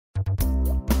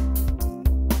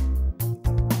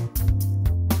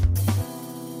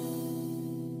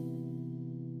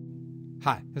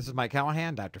Hi, this is Mike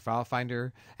Callahan, Dr. File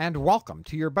Finder, and welcome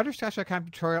to your Butterscotch.com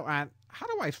tutorial on how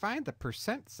do I find the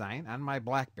percent sign on my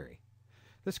BlackBerry.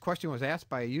 This question was asked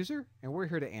by a user, and we're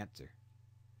here to answer.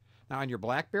 Now, on your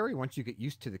BlackBerry, once you get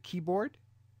used to the keyboard,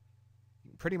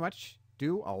 you can pretty much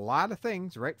do a lot of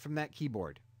things right from that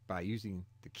keyboard by using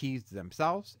the keys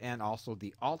themselves and also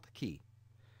the Alt key.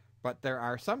 But there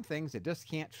are some things that just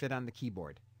can't fit on the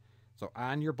keyboard. So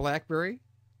on your BlackBerry,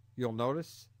 you'll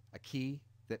notice a key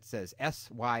that says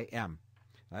SYM.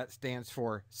 Now that stands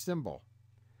for symbol.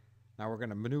 Now we're going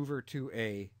to maneuver to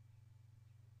a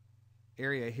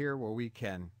area here where we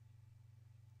can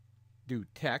do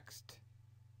text.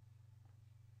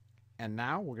 And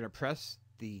now we're going to press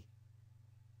the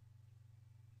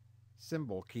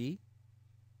symbol key.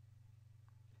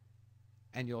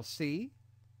 And you'll see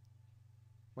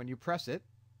when you press it,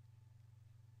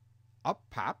 up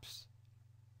pops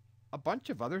a bunch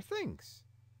of other things.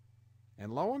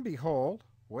 And lo and behold,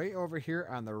 way over here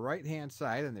on the right-hand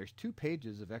side, and there's 2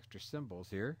 pages of extra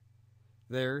symbols here,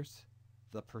 there's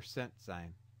the percent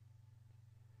sign.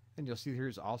 And you'll see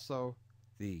here's also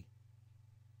the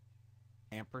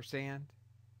ampersand,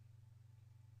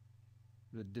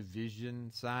 the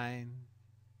division sign,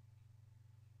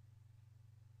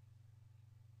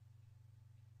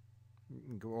 you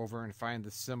can go over and find the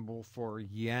symbol for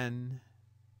yen.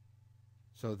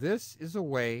 So this is a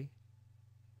way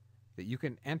that you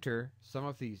can enter some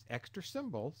of these extra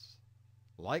symbols,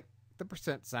 like the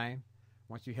percent sign.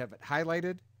 Once you have it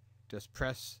highlighted, just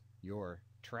press your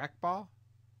trackball.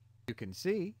 You can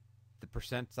see the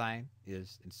percent sign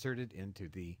is inserted into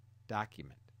the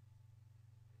document.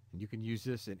 And you can use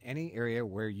this in any area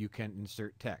where you can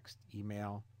insert text,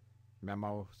 email,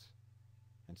 memos,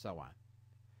 and so on.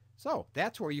 So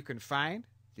that's where you can find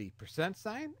the percent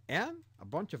sign and a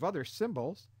bunch of other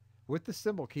symbols with the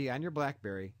symbol key on your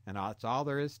BlackBerry, and that's all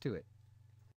there is to it.